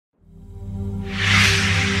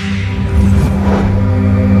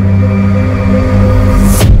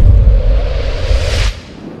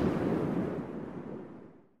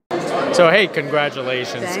hey,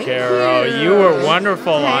 congratulations, Thank Carole. you. You were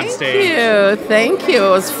wonderful on stage. Thank you. It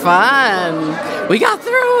was fun. We got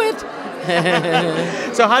through it.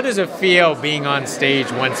 So how does it feel being on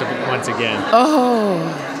stage once again? Oh,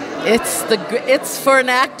 it's for an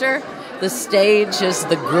actor, the stage is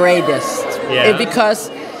the greatest. Yeah. Because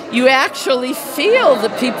you actually feel the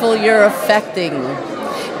people you're affecting.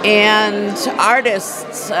 And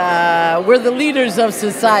artists, we're the leaders of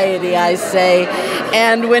society, I say.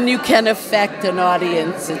 And when you can affect an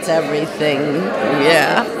audience, it's everything.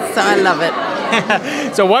 Yeah, so I love it.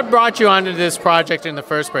 So what brought you onto this project in the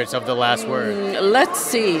first place of The Last Word? Let's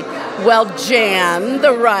see. Well, Jan,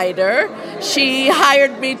 the writer, she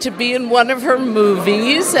hired me to be in one of her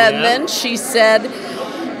movies, and then she said,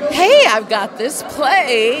 hey, I've got this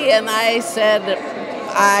play. And I said,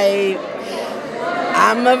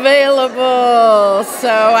 I'm available. So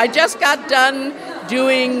I just got done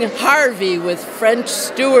doing Harvey with French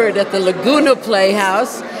Stewart at the Laguna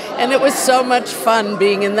Playhouse, and it was so much fun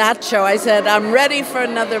being in that show. I said, I'm ready for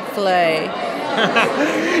another play.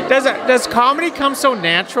 Does comedy come so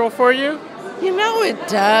natural for you? You know, it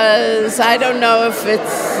does. I don't know if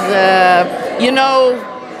it's,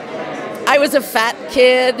 I was a fat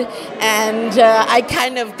kid, and I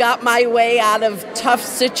kind of got my way out of tough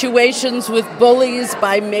situations with bullies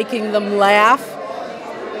by making them laugh.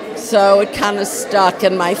 So it kind of stuck,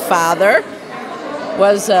 and my father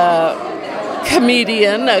was a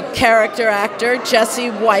comedian, a character actor. Jesse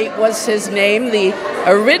White was his name, the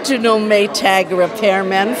original Maytag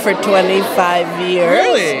repairman for 25 years.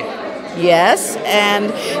 Really? Yes,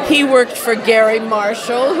 and he worked for Garry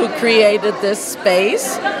Marshall, who created this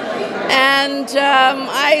space. And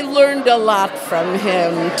I learned a lot from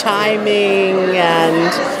him, timing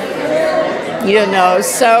and,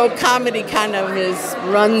 so comedy kind of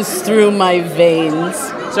runs through my veins.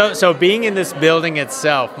 So being in this building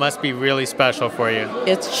itself must be really special for you.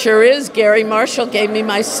 It sure is. Garry Marshall gave me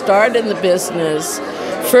my start in the business.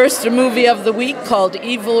 First, a movie of the week called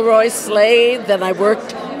Evil Roy Slade. Then I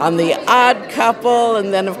worked on The Odd Couple,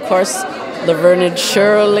 and then, of course, Laverne and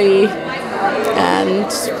Shirley. And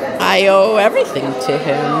I owe everything to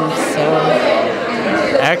him. So.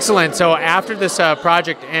 Excellent. So after this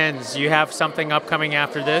project ends, you have something upcoming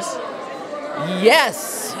after this?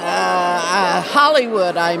 Yes,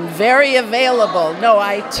 Hollywood. I'm very available. No,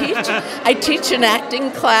 I teach an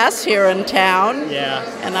acting class here in town. Yeah.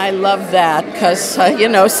 And I love that because,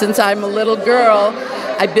 since I'm a little girl,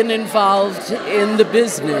 I've been involved in the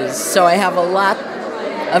business. So I have a lot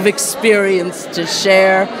of experience to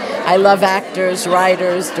share. I love actors,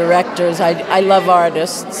 writers, directors. I love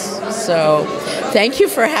artists. So thank you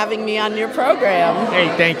for having me on your program. Hey,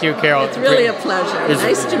 thank you, Carole. It's really a pleasure.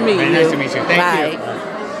 Nice to meet you. Nice to meet you. Thank you.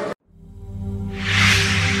 Bye.